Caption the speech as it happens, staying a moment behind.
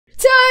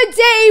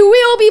Today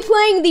we'll be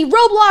playing the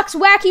Roblox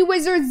Wacky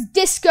Wizards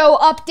Disco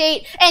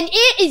update, and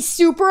it is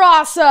super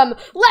awesome.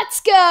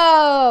 Let's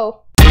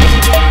go!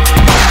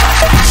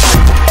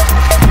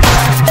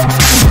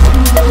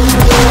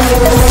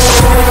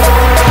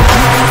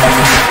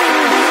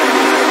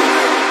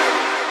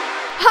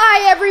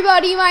 Hi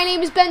everybody, my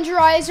name is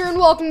Benjerizer and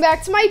welcome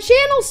back to my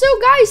channel. So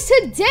guys,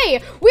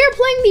 today we're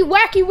playing the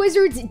Wacky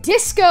Wizards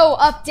Disco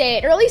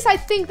update, or at least I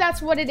think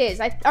that's what it is.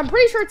 I'm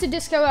pretty sure it's a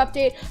disco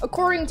update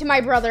according to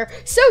my brother.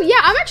 So yeah,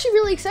 I'm actually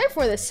really excited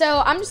for this.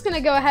 So I'm just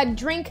gonna go ahead and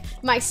drink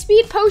my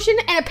speed potion,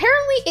 and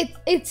apparently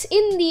it's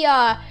in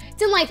the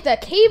it's in like the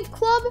cave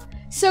club.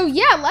 So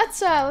yeah,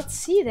 let's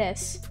see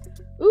this.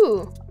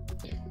 Ooh,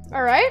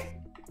 all right.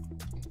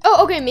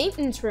 Oh, okay,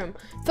 maintenance room.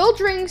 Fill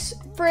drinks,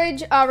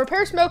 fridge,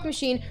 repair smoke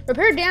machine,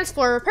 repair dance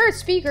floor, repair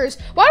speakers.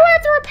 Why do I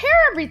have to repair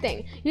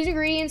everything? Use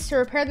ingredients to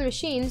repair the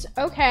machines.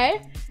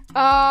 Okay.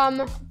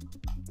 Okay,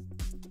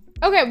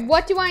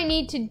 what do I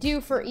need to do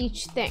for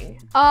each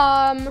thing?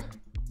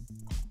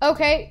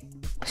 Okay.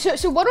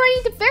 So what do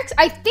I need to fix?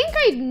 I think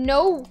I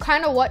know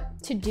kind of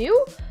what to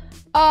do.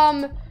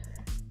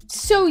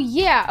 So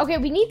yeah, okay,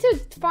 we need to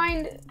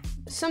find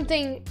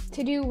something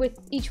to do with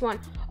each one.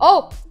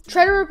 Oh,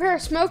 try to repair a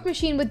smoke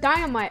machine with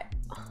dynamite.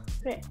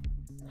 Okay.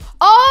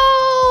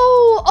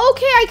 Oh,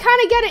 okay, I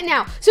kind of get it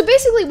now. So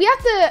basically, we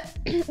have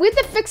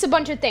to fix a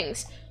bunch of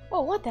things.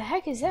 Oh, what the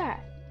heck is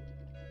that?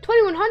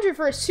 2100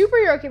 for a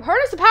superhero cube.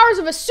 Harness the powers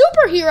of a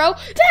superhero.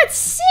 That's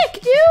sick,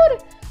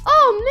 dude.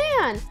 Oh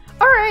man.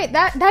 All right,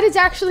 that is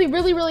actually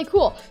really, really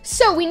cool.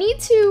 So we need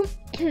to.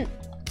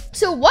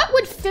 So what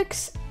would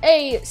fix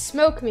a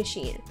smoke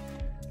machine?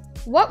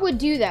 What would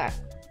do that?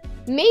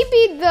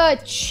 Maybe the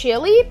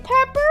chili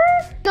pepper?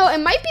 No, it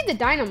might be the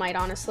dynamite,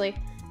 honestly.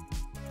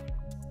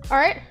 All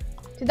right,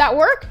 did that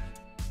work?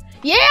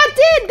 Yeah, it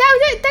did.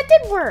 That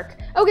did work.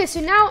 Okay, so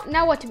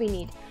now what do we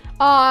need?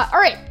 All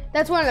right,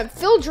 that's one of them.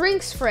 Fill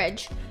drinks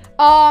fridge.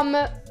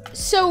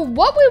 So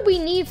what would we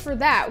need for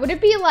that? Would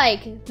it be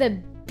like the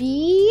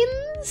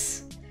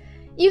beans?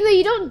 Even though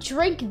you don't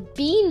drink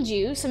bean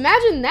juice,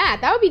 imagine that.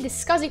 That would be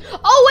disgusting.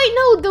 Oh wait,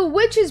 no, the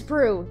witch's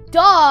brew.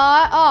 Duh.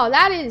 Oh,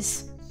 that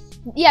is.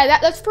 Yeah,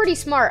 that's pretty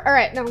smart. All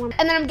right, no.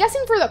 And then I'm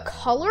guessing for the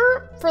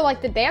color, for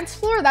like the dance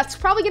floor, that's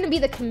probably gonna be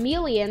the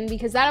chameleon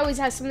because that always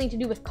has something to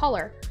do with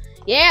color.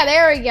 Yeah,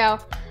 there we go.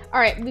 All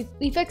right,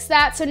 we fixed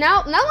that. So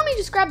now let me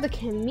just grab the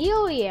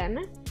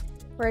chameleon.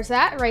 Where's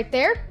that? Right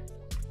there.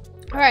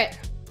 All right,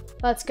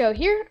 let's go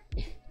here.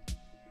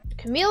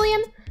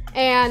 Chameleon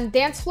and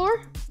dance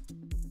floor.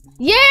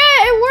 Yeah,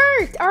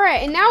 it worked. All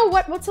right, and now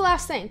what's the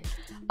last thing?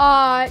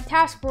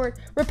 Task board,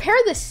 repair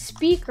the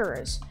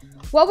speakers.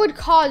 What would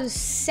cause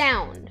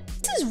sound?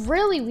 This is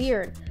really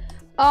weird.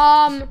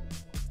 Probably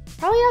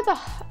not the,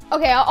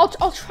 okay,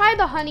 I'll try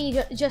the honey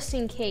just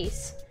in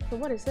case. But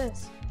what is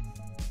this?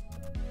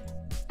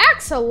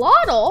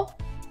 Axolotl?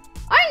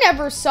 I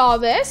never saw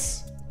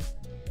this.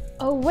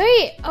 Oh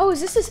wait, oh,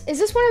 is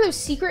this one of those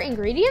secret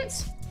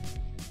ingredients?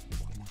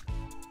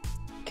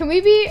 Can we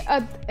be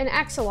an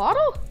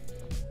axolotl?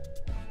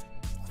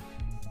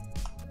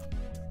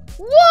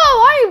 Whoa,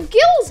 I have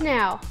gills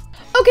now.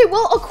 Okay,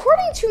 well,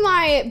 according to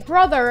my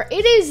brother,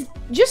 it is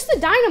just the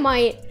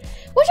dynamite,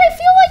 which I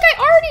feel like I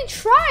already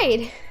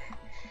tried.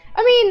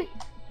 I mean,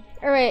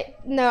 all right,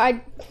 no,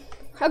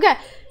 okay.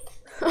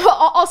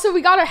 Also,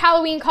 we got a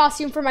Halloween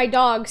costume for my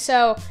dog,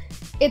 so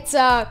it's,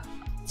 so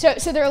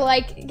they're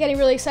like getting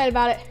really excited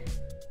about it.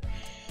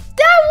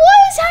 That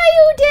was how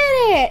you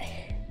did it.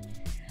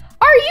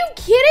 Are you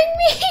kidding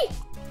me?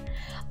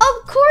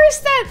 Of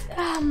course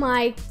oh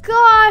my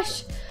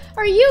gosh.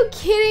 Are you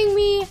kidding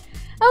me?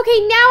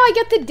 Okay, now I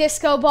get the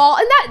disco ball,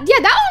 and that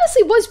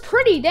honestly was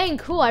pretty dang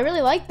cool. I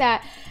really like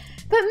that.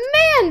 But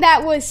man,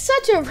 that was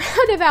such a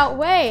roundabout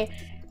way.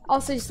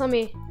 Also, just let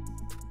me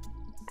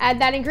add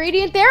that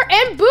ingredient there,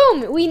 and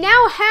boom, we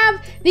now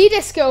have the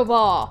disco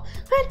ball.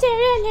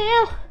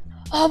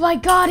 Oh my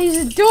God, he's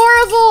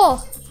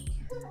adorable.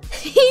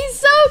 He's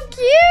so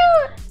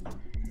cute.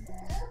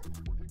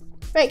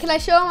 Wait, can I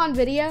show him on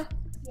video?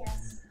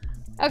 Yes.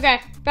 Okay,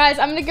 guys,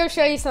 I'm gonna go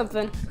show you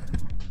something.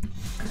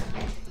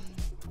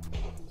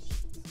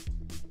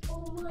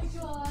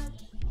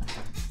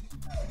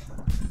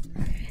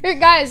 Here,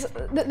 guys,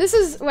 this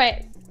is,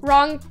 wait,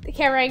 wrong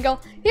camera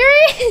angle. Here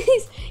he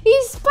is.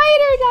 He's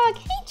Spider Dog.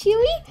 Hey,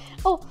 Chewy.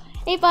 Oh,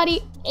 hey,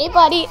 buddy. Hey,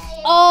 buddy.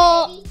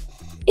 Oh.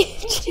 I like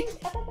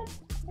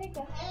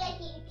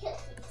eating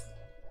cookies.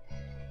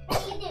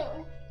 What are you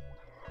doing?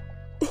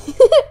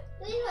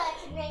 Who's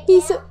watching right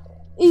now?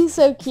 He's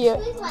so cute.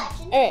 Who's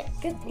watching? All right,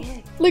 good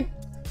man. Look.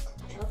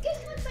 Okay,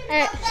 All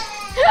right.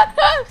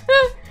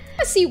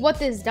 Let's see what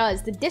this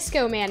does. The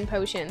Disco Man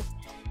potion.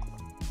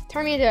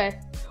 Turn me into.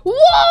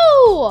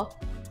 Whoa!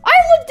 I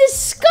look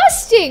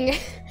disgusting!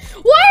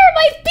 Why are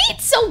my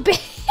feet so big? Look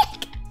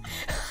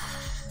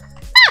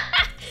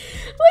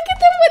at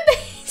them when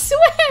they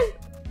swim!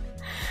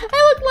 I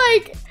look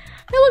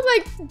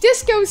like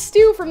Disco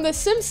Stew from The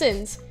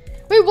Simpsons.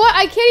 Wait, what?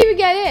 I can't even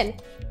get in.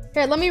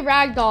 Here, let me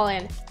ragdoll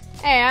in.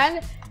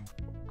 And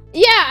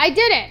yeah, I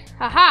did it.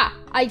 Haha.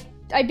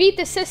 I beat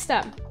the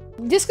system.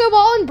 Disco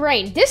ball and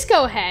brain.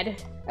 Disco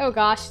head. Oh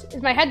gosh,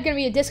 is my head gonna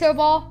be a disco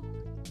ball?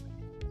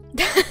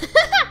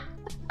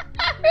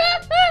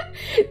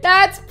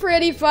 That's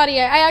pretty funny.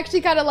 I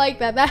actually kind of like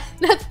that.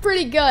 That's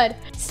pretty good.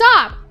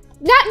 Stop.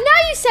 Now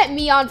you set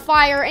me on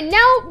fire, and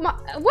now what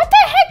the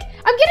heck?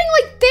 I'm getting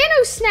like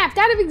Thanos snapped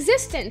out of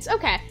existence.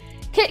 Okay,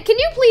 can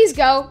you please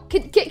go?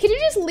 Can you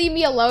just leave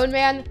me alone,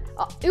 man?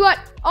 You what?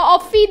 I'll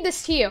feed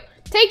this to you.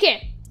 Take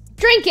it.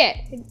 Drink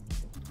it.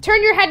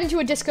 Turn your head into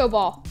a disco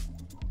ball.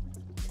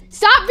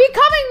 Stop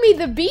becoming me,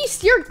 the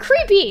beast. You're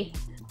creepy.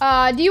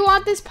 Do you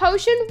want this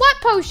potion?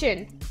 What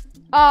potion?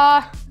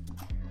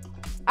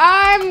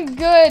 I'm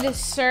good,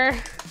 sir.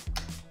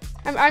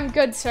 I'm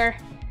good, sir.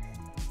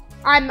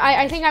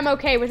 I think I'm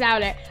okay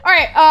without it. All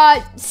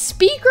right,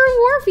 speaker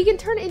wharf. You can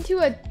turn it into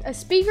a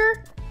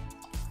speaker.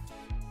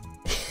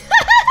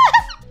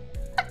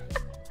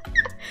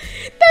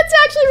 That's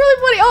actually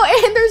really funny. Oh,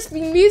 and there's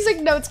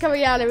music notes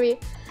coming out of me.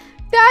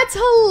 That's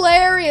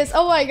hilarious.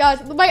 Oh my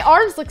gosh, my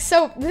arms look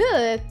so,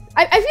 ugh.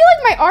 I feel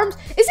like my arms,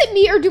 is it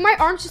me or do my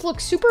arms just look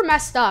super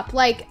messed up?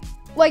 Like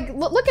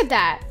look at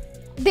that.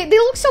 They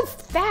look so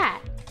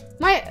fat.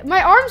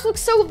 My arms look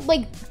so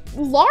like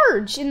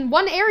large in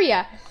one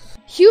area.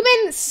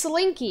 Human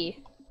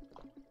slinky.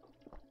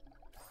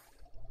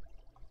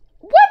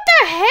 What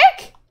the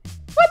heck?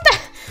 What the,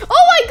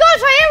 oh my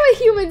gosh, I am a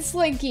human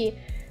slinky.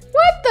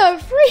 What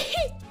the freak?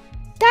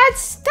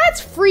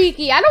 That's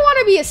freaky. I don't want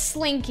to be a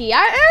slinky.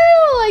 I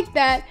don't like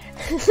that.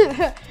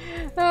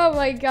 Oh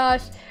my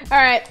gosh. All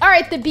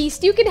right, the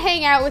beast. You can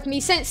hang out with me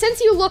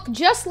since you look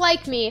just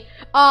like me.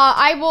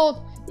 I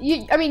will.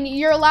 I mean,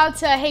 you're allowed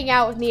to hang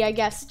out with me, I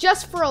guess,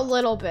 just for a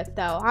little bit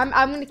though. I'm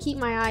gonna keep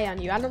my eye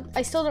on you.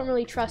 I still don't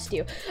really trust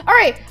you. All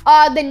right,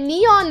 the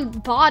neon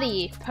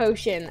body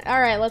potion.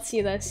 All right, let's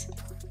see this.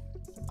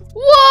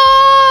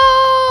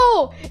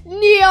 Whoa!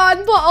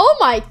 Neon oh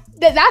my.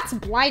 That's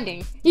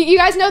blinding. You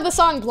guys know the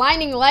song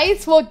Blinding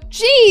Lights? Well,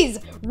 geez,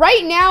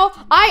 right now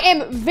I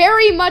am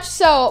very much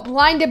so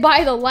blinded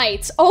by the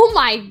lights. Oh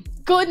my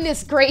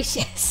goodness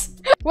gracious.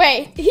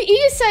 Wait,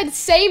 he said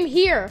same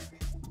here.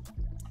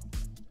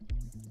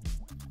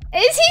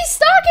 Is he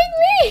stalking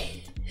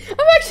me?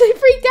 I'm actually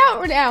freaked out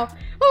right now.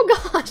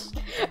 Oh gosh.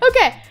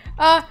 Okay,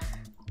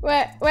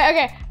 wait,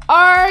 okay.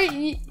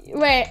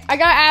 Wait, I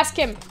gotta ask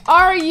him.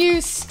 Are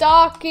you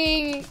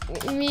stalking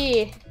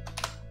me?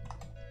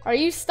 Are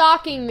you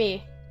stalking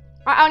me?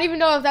 I don't even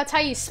know if that's how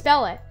you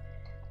spell it.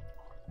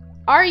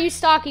 Are you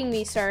stalking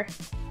me, sir?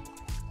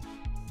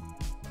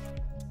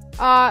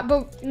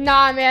 But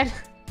nah, man.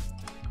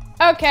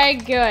 Okay,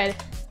 good.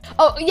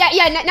 Oh,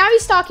 yeah, now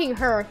he's stalking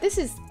her. This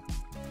is,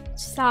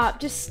 stop,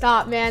 just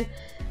stop, man.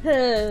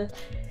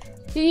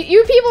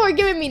 You people are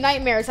giving me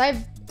nightmares. I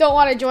don't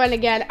want to join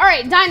again. All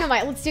right,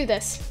 dynamite, let's do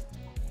this.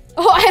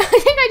 Oh, I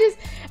think I just,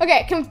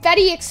 okay,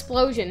 confetti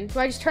explosion. Do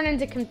I just turn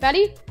into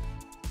confetti?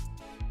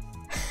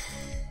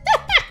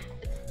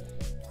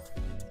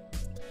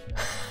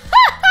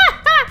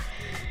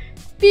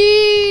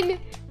 Bean,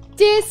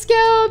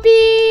 disco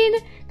bean,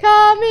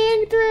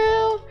 coming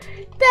through.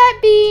 That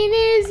bean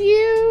is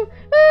you.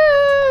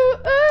 Ooh,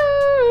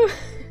 ooh.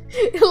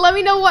 Let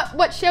me know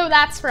what show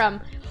that's from.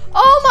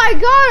 Oh my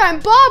God, I'm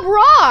Bob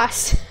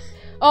Ross.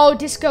 Oh,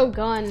 disco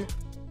gun.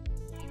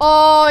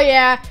 Oh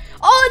yeah.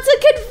 Oh, it's a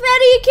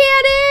confetti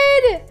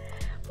cannon.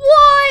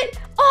 What?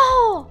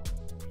 Oh,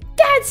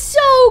 that's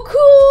so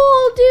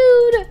cool,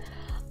 dude.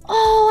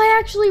 Oh, I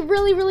actually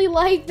really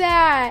like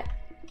that.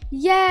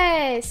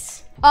 Yes.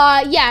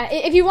 Yeah,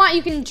 if you want,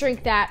 you can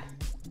drink that.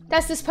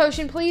 That's this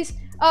potion, please.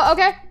 Oh,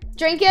 okay.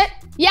 Drink it.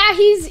 Yeah,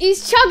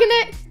 he's chugging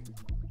it.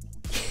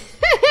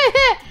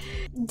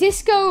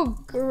 Disco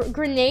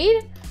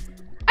grenade?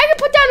 I can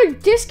put down a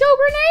disco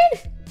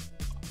grenade?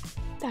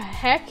 The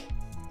heck?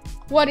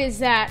 What is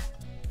that?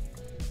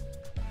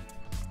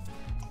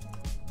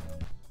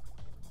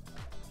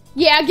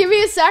 Yeah, give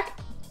me a sec.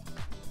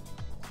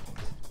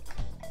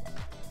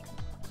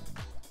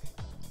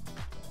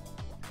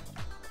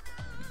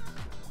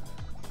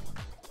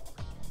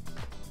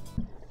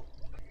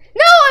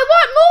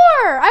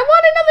 I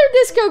want another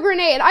disco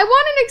grenade. I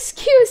want an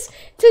excuse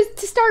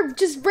to start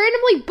just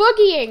randomly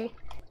boogieing.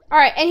 All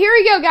right, and here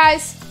we go,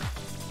 guys.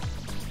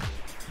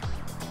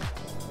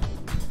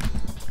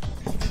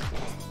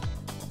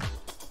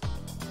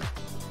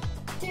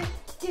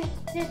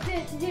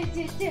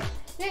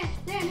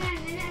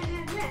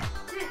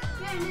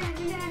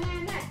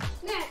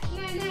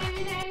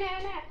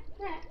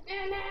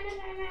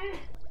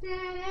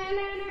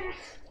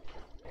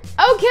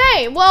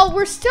 Okay, well,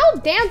 we're still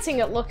dancing,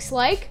 it looks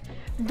like.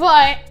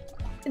 But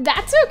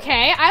that's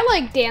okay. I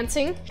like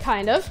dancing,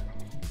 kind of.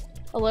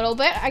 A little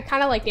bit. I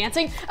kind of like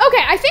dancing.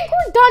 Okay, I think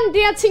we're done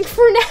dancing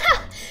for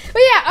now.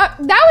 But yeah, that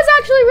was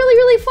actually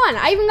really fun.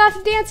 I even got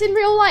to dance in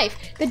real life.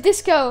 The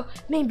disco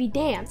made me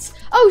dance.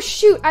 Oh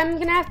shoot, I'm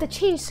gonna have to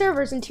change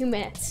servers in 2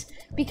 minutes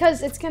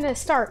because it's gonna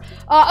start.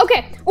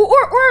 Okay, or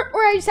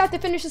I just have to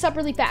finish this up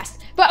really fast.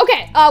 But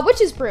okay,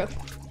 witch's brew.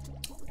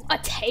 A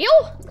tail?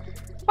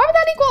 Why would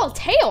that equal a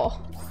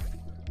tail?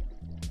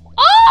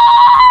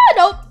 Oh,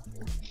 nope.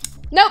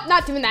 Nope,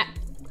 not doing that.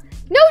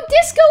 No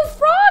disco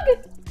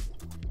frog!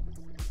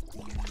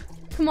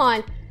 Come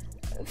on.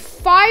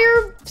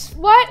 Fire,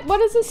 what? What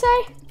does it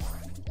say?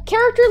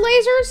 Character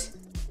lasers?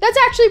 That's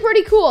actually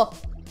pretty cool.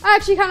 I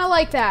actually kind of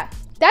like that.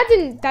 That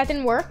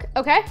didn't work.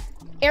 Okay.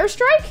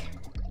 Airstrike?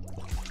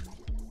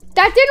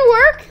 That didn't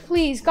work?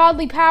 Please,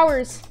 godly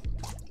powers.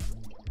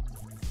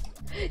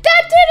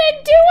 That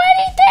didn't do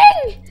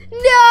anything!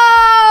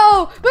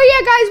 No! But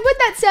yeah, guys, with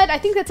that said, I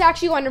think that's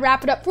actually going to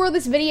wrap it up for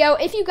this video.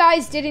 If you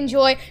guys did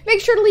enjoy, make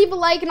sure to leave a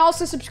like and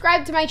also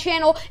subscribe to my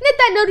channel and hit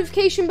that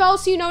notification bell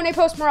so you know when I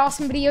post more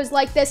awesome videos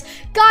like this.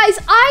 Guys,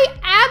 I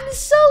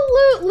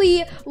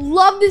absolutely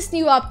love this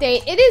new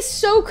update. It is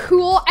so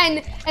cool,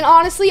 and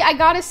honestly, I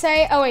gotta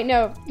say, oh wait,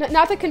 no,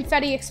 not the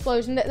confetti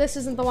explosion. This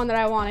isn't the one that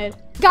I wanted.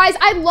 Guys,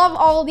 I love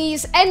all of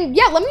these, and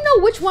yeah, let me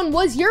know which one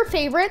was your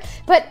favorite,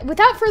 but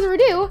without further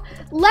ado,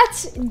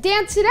 let's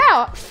dance it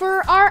out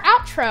for our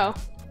outro,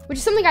 which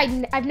is something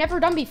I've never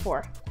done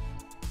before.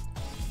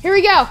 Here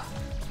we go.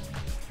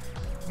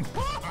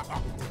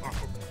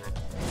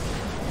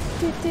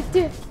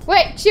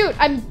 Wait, shoot,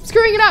 I'm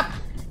screwing it up.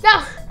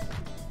 No.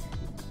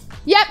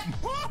 Yep.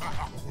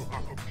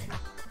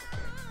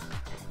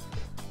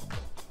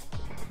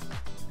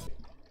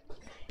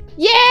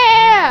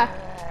 Yeah.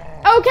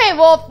 Okay,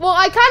 well,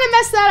 I kind of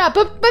messed that up,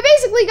 but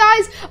basically,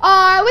 guys,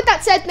 with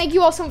that said, thank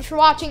you all so much for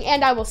watching,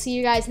 and I will see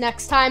you guys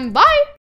next time. Bye!